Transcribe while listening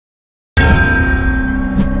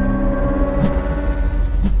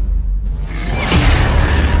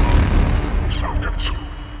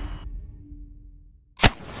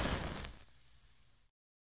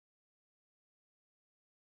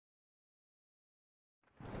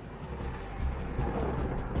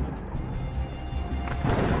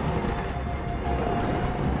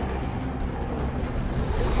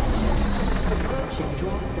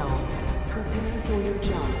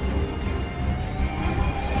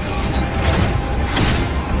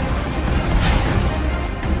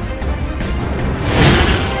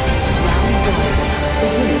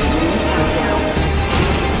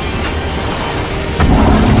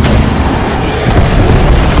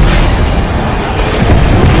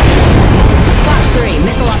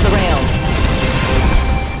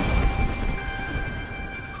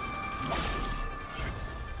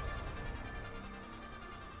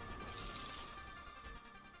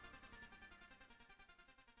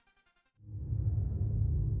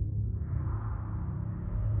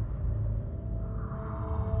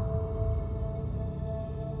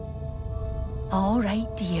All right,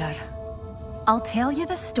 dear. I'll tell you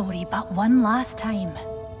the story but one last time.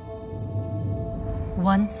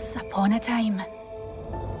 Once upon a time,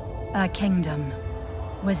 a kingdom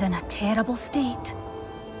was in a terrible state,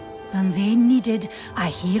 and they needed a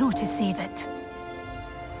hero to save it.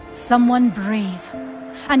 Someone brave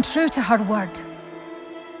and true to her word.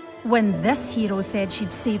 When this hero said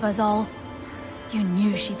she'd save us all, you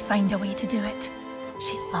knew she'd find a way to do it.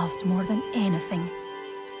 She loved more than anything.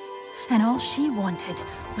 And all she wanted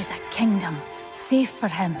was a kingdom safe for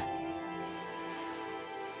him.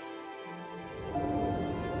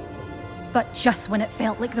 But just when it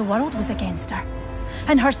felt like the world was against her,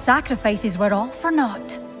 and her sacrifices were all for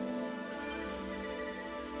naught,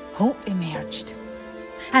 hope emerged.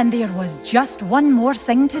 And there was just one more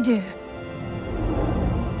thing to do.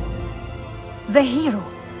 The hero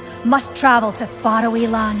must travel to faraway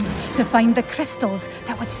lands to find the crystals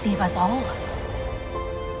that would save us all.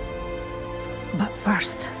 But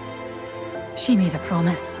first, she made a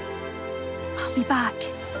promise. I'll be back,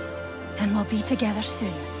 and we'll be together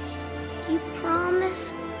soon. Do you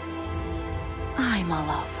promise? Aye, my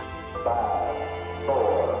love. 5,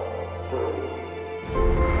 4,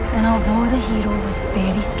 3. And although the hero was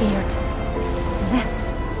very scared,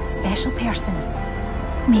 this special person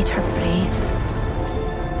made her brave.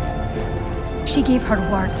 She gave her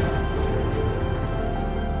word.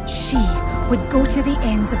 She would go to the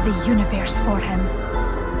ends of the universe for him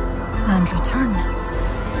and return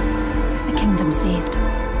with the kingdom saved.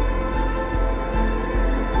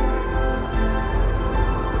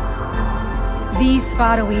 These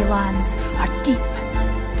faraway lands are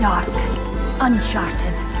deep, dark,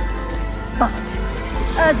 uncharted. But,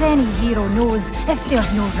 as any hero knows, if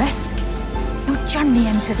there's no risk, no journey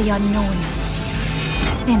into the unknown,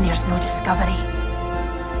 then there's no discovery.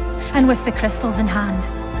 And with the crystals in hand,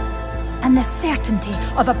 and the certainty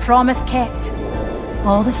of a promise kept,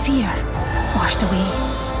 all the fear washed away.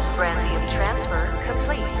 Randium transfer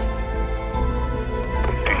complete.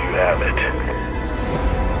 Do you have it?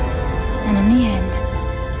 And in the end,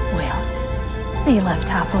 well, they lived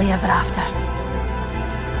happily ever after.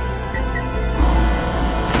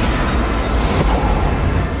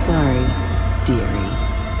 Sorry, dearie.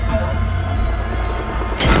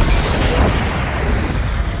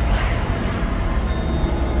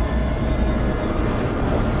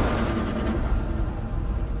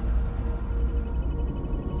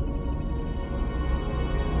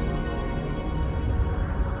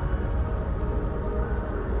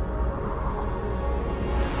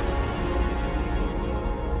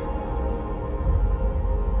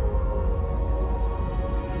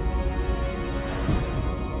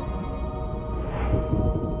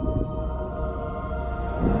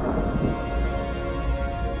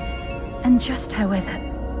 And just how is it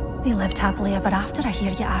they lived happily ever after, I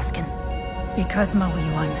hear you asking? Because, my wee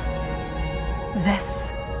one,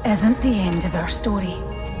 this isn't the end of our story.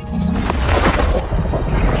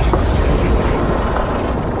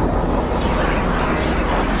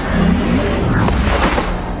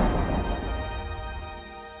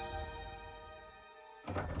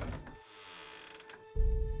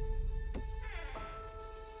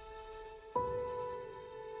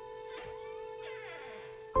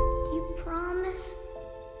 Do you promise?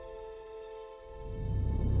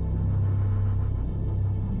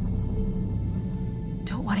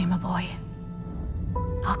 Don't worry, my boy.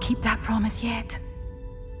 I'll keep that promise yet.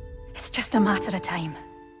 It's just a matter of time.